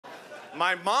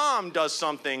My mom does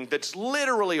something that's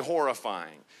literally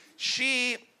horrifying.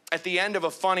 She, at the end of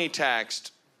a funny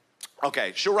text,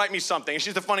 okay, she'll write me something, and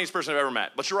she's the funniest person I've ever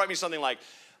met, but she'll write me something like,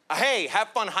 hey, have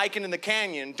fun hiking in the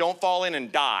canyon, don't fall in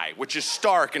and die, which is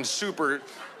stark and super,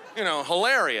 you know,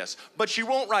 hilarious. But she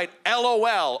won't write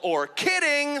LOL or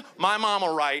kidding. My mom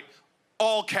will write,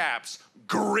 all caps,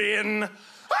 grin.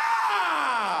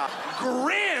 Ah!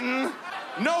 Grin?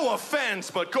 No offense,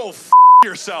 but go f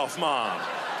yourself, Mom.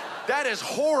 That is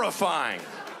horrifying.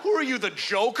 Who are you, the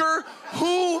Joker?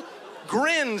 Who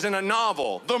grins in a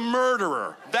novel? The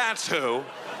murderer. That's who.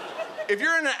 If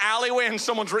you're in an alleyway and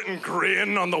someone's written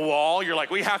grin on the wall, you're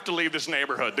like, we have to leave this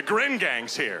neighborhood. The grin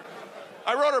gang's here.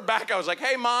 I wrote her back, I was like,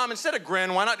 hey, Mom, instead of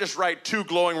grin, why not just write 2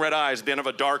 glowing red eyes at the end of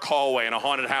a dark hallway in a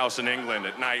haunted house in England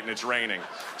at night and it's raining?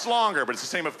 It's longer, but it's the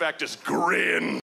same effect as grin.